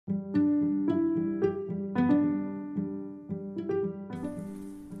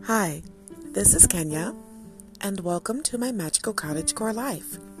Hi, this is Kenya, and welcome to my Magical Cottagecore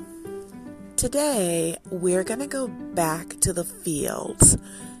life. Today, we're going to go back to the fields,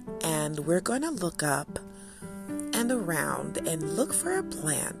 and we're going to look up and around and look for a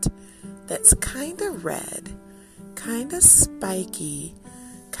plant that's kind of red, kind of spiky,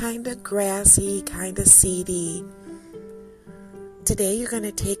 kind of grassy, kind of seedy. Today, you're going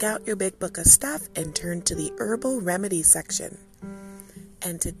to take out your big book of stuff and turn to the herbal remedy section.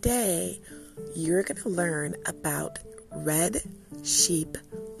 And today, you're going to learn about red sheep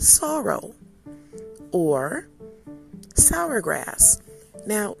sorrel or sourgrass.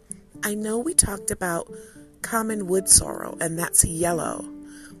 Now, I know we talked about common wood sorrel, and that's yellow,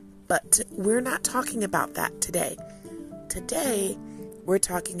 but we're not talking about that today. Today, we're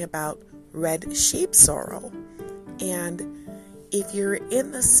talking about red sheep sorrel, and if you're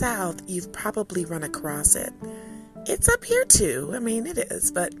in the South, you've probably run across it. It's up here too. I mean, it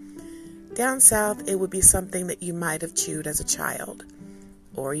is, but down south, it would be something that you might have chewed as a child,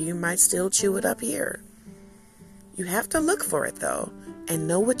 or you might still chew it up here. You have to look for it though, and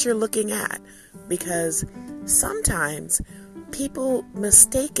know what you're looking at, because sometimes people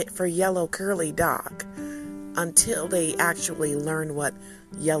mistake it for yellow curly dog until they actually learn what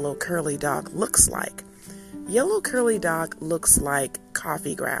yellow curly dog looks like. Yellow curly dog looks like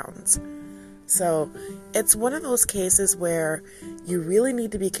coffee grounds. So it's one of those cases where you really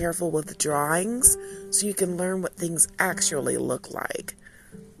need to be careful with the drawings so you can learn what things actually look like.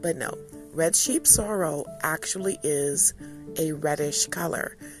 But no, red sheep sorrel actually is a reddish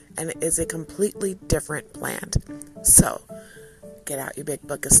color, and it is a completely different plant. So get out your big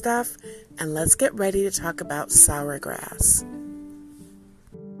book of stuff and let's get ready to talk about sourgrass.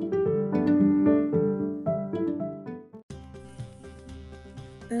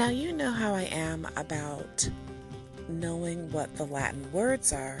 Now, you know how I am about knowing what the Latin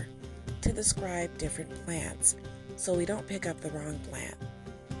words are to describe different plants so we don't pick up the wrong plant.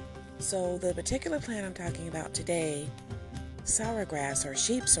 So the particular plant I'm talking about today, sourgrass or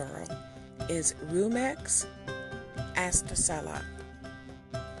sheep sorrel, is Rumex asticella.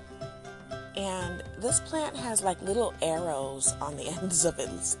 And this plant has like little arrows on the ends of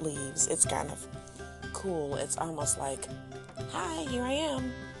its leaves. It's kind of cool. It's almost like, hi, here I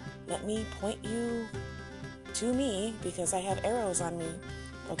am. Let me point you to me because I have arrows on me.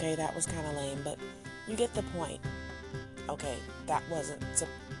 Okay, that was kind of lame, but you get the point. Okay, that wasn't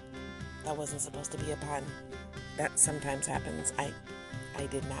supposed to be a pun. That sometimes happens. I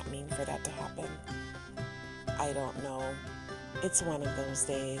did not mean for that to happen. I don't know. It's one of those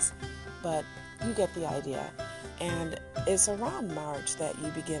days, but you get the idea. And it's around March that you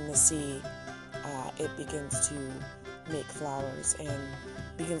begin to see it begins to make flowers and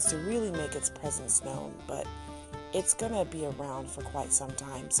begins to really make its presence known. But it's going to be around for quite some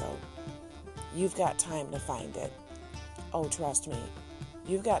time, so you've got time to find it. Oh, trust me,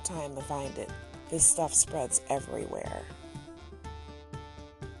 you've got time to find it. This stuff spreads everywhere.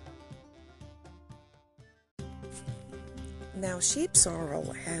 Now, sheep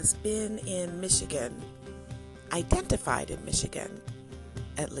sorrel has been in Michigan, identified in Michigan,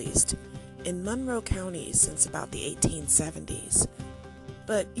 at least, in Monroe County since about the 1870s.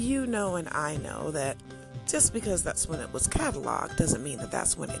 But you know and I know that just because that's when it was cataloged doesn't mean that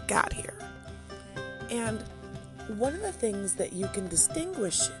that's when it got here. And one of the things that you can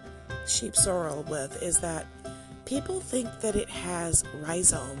distinguish sheep sorrel with is that people think that it has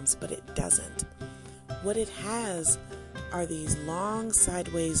rhizomes, but it doesn't. What it has are these long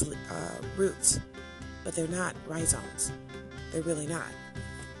sideways roots, but they're not rhizomes. They're really not.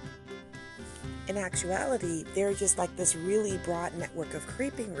 In actuality, they're just like this really broad network of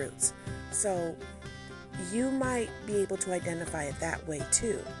creeping roots. So you might be able to identify it that way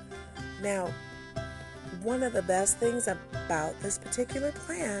too. Now, one of the best things about this particular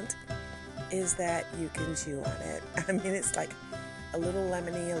plant is that you can chew on it. I mean, it's like a little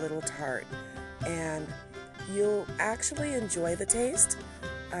lemony, a little tart, and you'll actually enjoy the taste.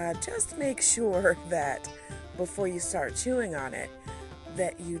 Just make sure that before you start chewing on it,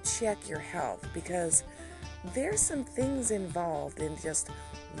 that you check your health, because there's some things involved in just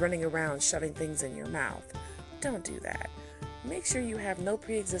running around shoving things in your mouth. Don't do that. Make sure you have no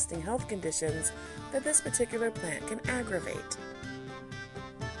pre-existing health conditions that this particular plant can aggravate.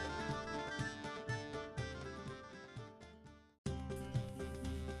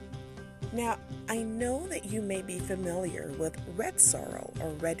 Now, I know that you may be familiar with red sorrel or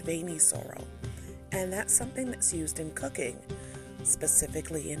red veiny sorrel, and that's something that's used in cooking,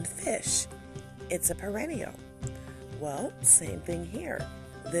 specifically in fish. It's a perennial. Well, same thing here.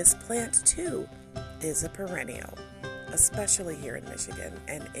 This plant too is a perennial. especially here in Michigan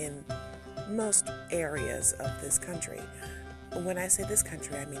and in most areas of this country. When I say this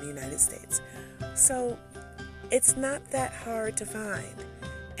country, I mean the United States. So it's not that hard to find,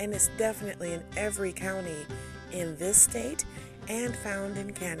 and it's definitely in every county in this state and found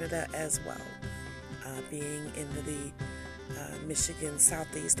in Canada as well. Being in the Michigan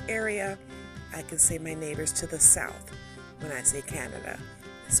Southeast area, I can say my neighbors to the south. When I say Canada,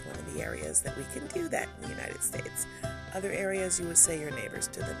 it's one of the areas that we can do that in the United States. Other areas, you would say your neighbors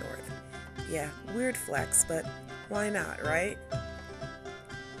to the north. Yeah, weird flex, but why not, right?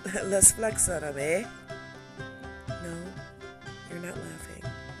 Let's flex on them, eh? No, you're not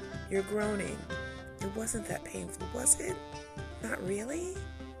laughing. You're groaning. It wasn't that painful, was it? Not really?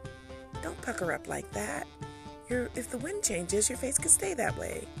 Don't pucker up like that. If the wind changes, your face could stay that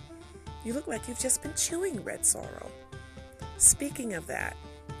way. You look like you've just been chewing red sorrel. Speaking of that,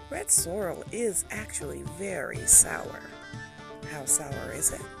 red sorrel is actually very sour. How sour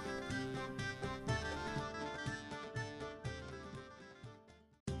is it?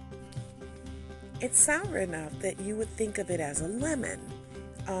 It's sour enough that you would think of it as a lemon,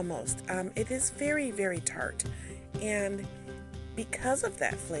 almost. It is very, very tart. And because of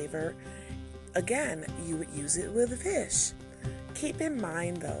that flavor, again, you would use it with fish. Keep in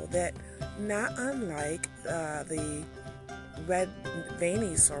mind, though, that not unlike the red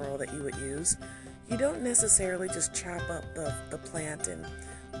veiny sorrel that you would use, you don't necessarily just chop up the plant and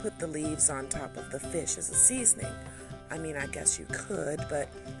put the leaves on top of the fish as a seasoning. I mean, I guess you could, but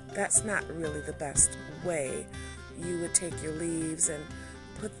that's not really the best way. You would take your leaves and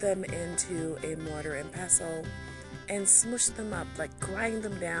put them into a mortar and pestle and smush them up, like grind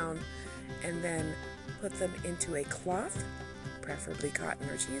them down, and then put them into a cloth, preferably cotton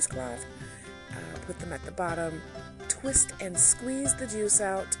or cheesecloth. Put them at the bottom, twist and squeeze the juice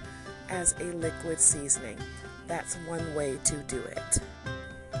out as a liquid seasoning. That's one way to do it.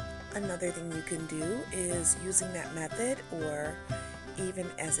 Another thing you can do is using that method, or even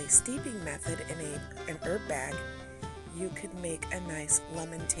as a steeping method in an herb bag, you could make a nice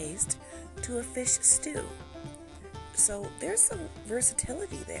lemon taste to a fish stew. So there's some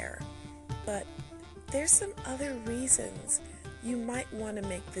versatility there, but there's some other reasons you might want to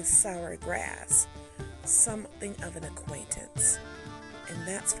make this sour grass something of an acquaintance, and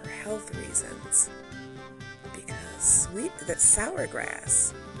that's for health reasons. Because that sour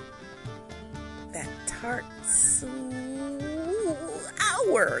grass, that tart, sour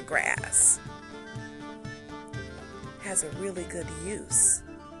grass, has a really good use.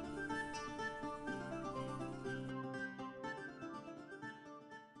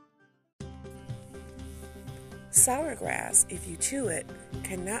 Sour grass, if you chew it,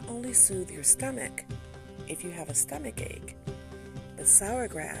 can not only soothe your stomach if you have a stomach ache, but sour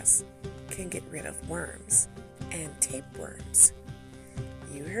grass can get rid of worms and tapeworms.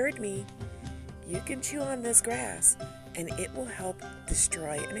 You heard me. You can chew on this grass and it will help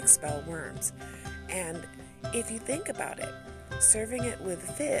destroy and expel worms. And if you think about it, serving it with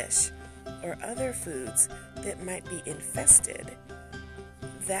fish or other foods that might be infested,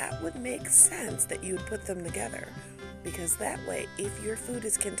 that would make sense that you would put them together, because that way, if your food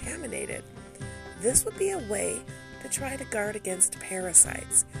is contaminated, this would be a way to try to guard against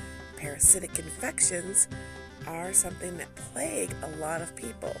parasites. Parasitic infections are something that plague a lot of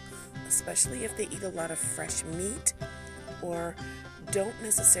people, especially if they eat a lot of fresh meat or don't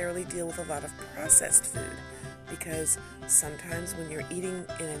necessarily deal with a lot of processed food, because sometimes when you're eating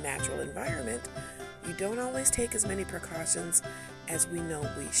in a natural environment, you don't always take as many precautions as we know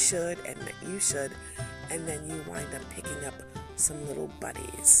we should and that you should, and then you wind up picking up some little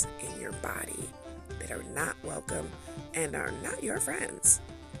buddies in your body that are not welcome and are not your friends.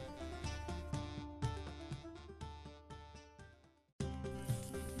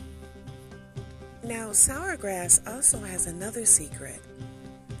 Now, sour grass also has another secret,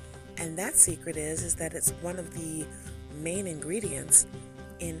 and that secret is that it's one of the main ingredients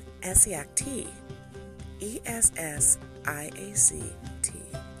in Essiac tea. ESSIAC tea.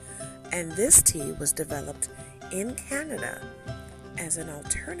 And this tea was developed in Canada as an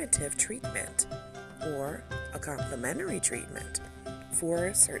alternative treatment or a complementary treatment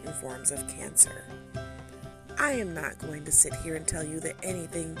for certain forms of cancer. I am not going to sit here and tell you that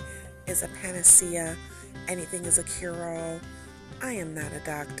anything is a panacea, anything is a cure-all. I am not a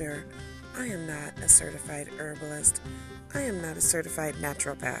doctor. I am not a certified herbalist. I am not a certified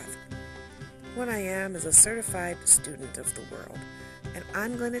naturopath. What I am is a certified student of the world, and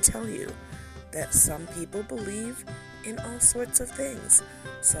I'm going to tell you that some people believe in all sorts of things.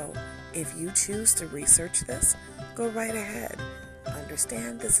 So if you choose to research this, go right ahead.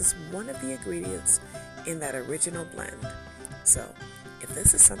 Understand this is one of the ingredients in that original blend. So if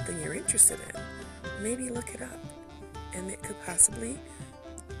this is something you're interested in, maybe look it up, and it could possibly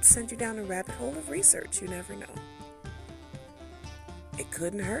send you down a rabbit hole of research. You never know. It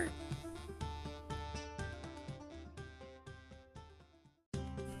couldn't hurt.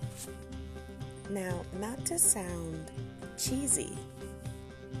 Now, not to sound cheesy,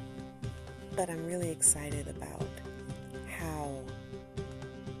 but I'm really excited about how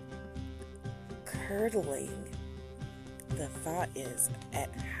curdling the thought is at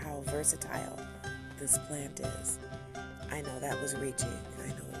how versatile this plant is. I know that was reaching.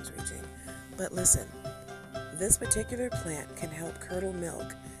 But listen, this particular plant can help curdle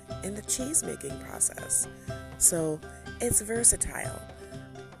milk in the cheese making process. So it's versatile.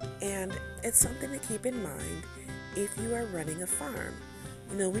 And it's something to keep in mind if you are running a farm.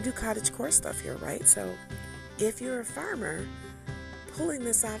 You know, we do cottagecore stuff here, right? So if you're a farmer, pulling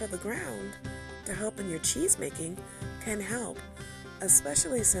this out of the ground to help in your cheese making can help,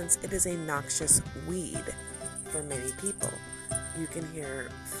 especially since it is a noxious weed for many people. You can hear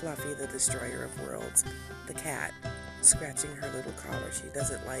Fluffy, the destroyer of worlds, the cat, scratching her little collar. She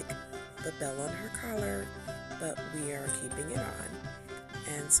doesn't like the bell on her collar, but we are keeping it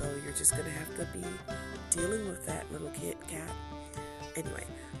on. And so you're just going to have to be dealing with that little cat. Anyway,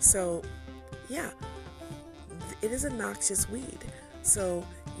 so yeah, it is a noxious weed. So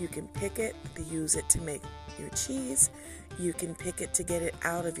you can pick it to use it to make your cheese. You can pick it to get it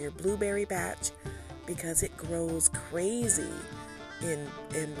out of your blueberry patch because it grows crazy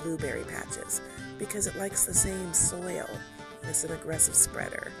in blueberry patches because it likes the same soil. It's an aggressive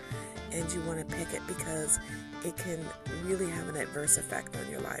spreader. And you want to pick it because it can really have an adverse effect on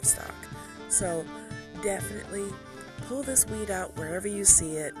your livestock. So definitely pull this weed out wherever you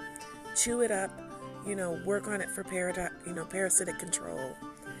see it, chew it up, work on it for parasitic control,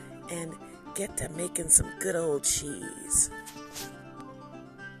 and get to making some good old cheese.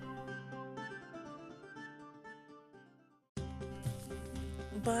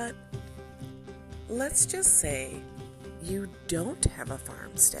 But let's just say you don't have a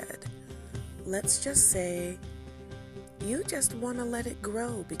farmstead. Let's just say you just want to let it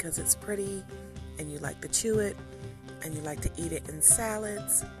grow because it's pretty and you like to chew it and you like to eat it in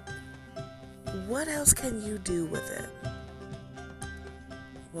salads. What else can you do with it?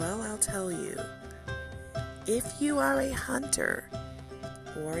 Well, I'll tell you. If you are a hunter,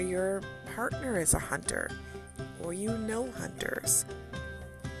 or your partner is a hunter, or you know hunters,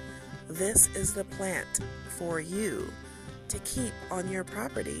 this is the plant for you to keep on your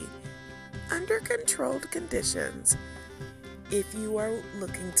property under controlled conditions if you are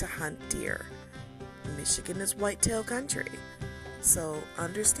looking to hunt deer. Michigan is whitetail country, so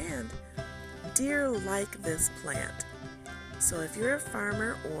understand, deer like this plant. So if you're a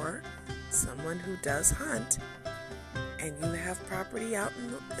farmer or someone who does hunt and you have property out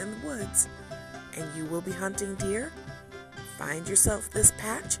in the woods and you will be hunting deer, find yourself this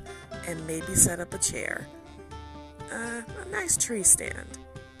patch and maybe set up a chair, a nice tree stand,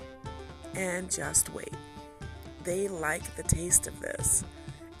 and just wait. They like the taste of this,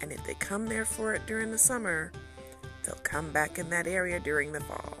 and if they come there for it during the summer, they'll come back in that area during the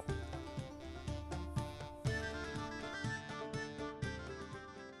fall.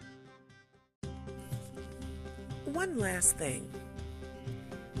 One last thing.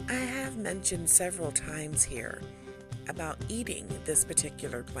 I have mentioned several times here about eating this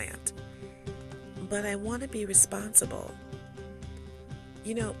particular plant, but I want to be responsible.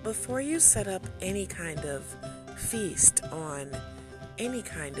 Before you set up any kind of feast on any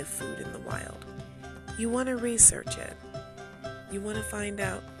kind of food in the wild, you want to research it. You want to find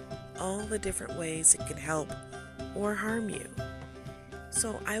out all the different ways it can help or harm you.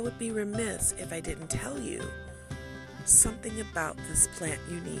 So I would be remiss if I didn't tell you something about this plant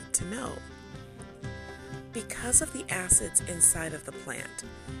you need to know. Because of the acids inside of the plant,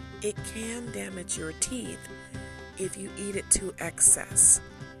 it can damage your teeth if you eat it to excess.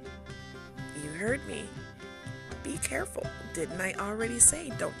 You heard me. Be careful. Didn't I already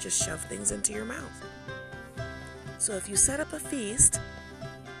say don't just shove things into your mouth? So if you set up a feast,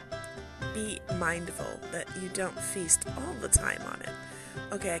 be mindful that you don't feast all the time on it.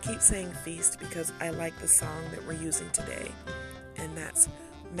 Okay, I keep saying feast because I like the song that we're using today, and that's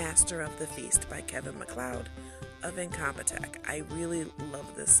Master of the Feast by Kevin MacLeod of Incompetech. I really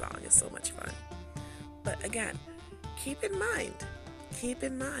love this song. It's so much fun. But again, keep in mind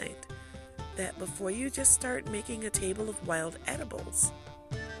that before you just start making a table of wild edibles,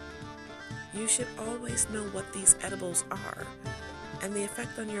 you should always know what these edibles are and the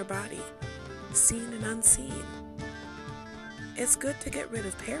effect on your body, seen and unseen. It's good to get rid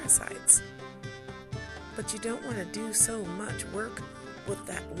of parasites. But you don't want to do so much work with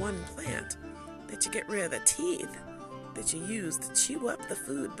that one plant that you get rid of the teeth that you use to chew up the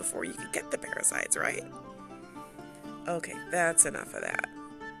food before you can get the parasites, right? Okay, that's enough of that.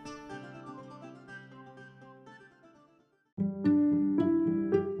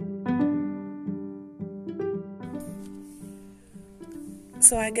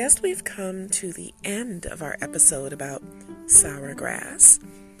 So I guess we've come to the end of our episode about sour grass.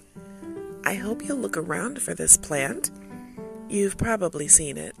 I hope you'll look around for this plant. You've probably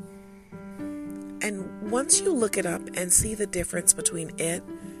seen it. And once you look it up and see the difference between it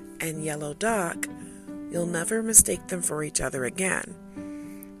and yellow dock, you'll never mistake them for each other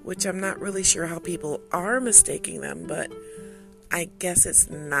again. Which I'm not really sure how people are mistaking them, but I guess it's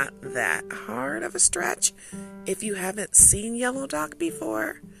not that hard of a stretch if you haven't seen yellow dock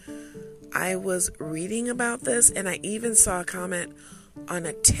before. I was reading about this, and I even saw a comment on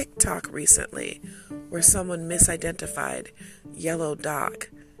a TikTok recently where someone misidentified yellow dock.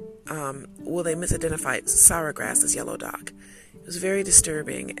 They misidentified sour grass as yellow dock. It was very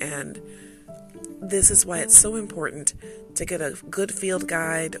disturbing, and this is why it's so important to get a good field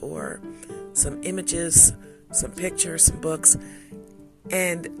guide or some images, some pictures, some books,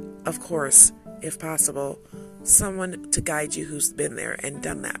 and of course, if possible, someone to guide you who's been there and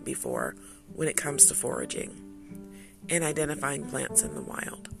done that before when it comes to foraging and identifying plants in the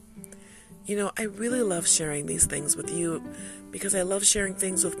wild. You know, I really love sharing these things with you because I love sharing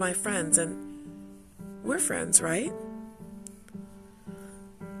things with my friends, and we're friends, right?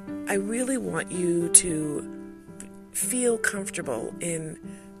 I really want you to feel comfortable in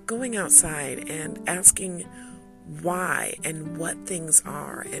going outside and asking why and what things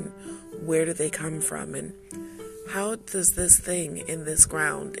are and where do they come from and how does this thing in this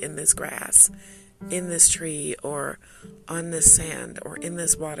ground, in this grass, in this tree, or on this sand, or in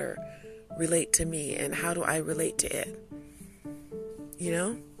this water relate to me, and how do I relate to it? You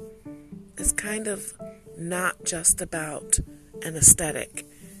know? It's kind of not just about an aesthetic.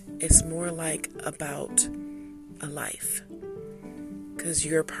 It's more like about a life. Because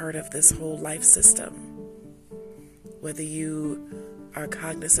you're part of this whole life system. Whether you are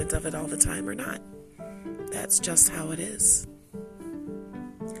cognizant of it all the time or not. That's just how it is.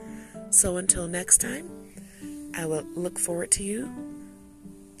 So until next time, I will look forward to you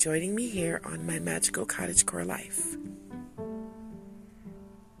joining me here on my Magical Cottagecore Life.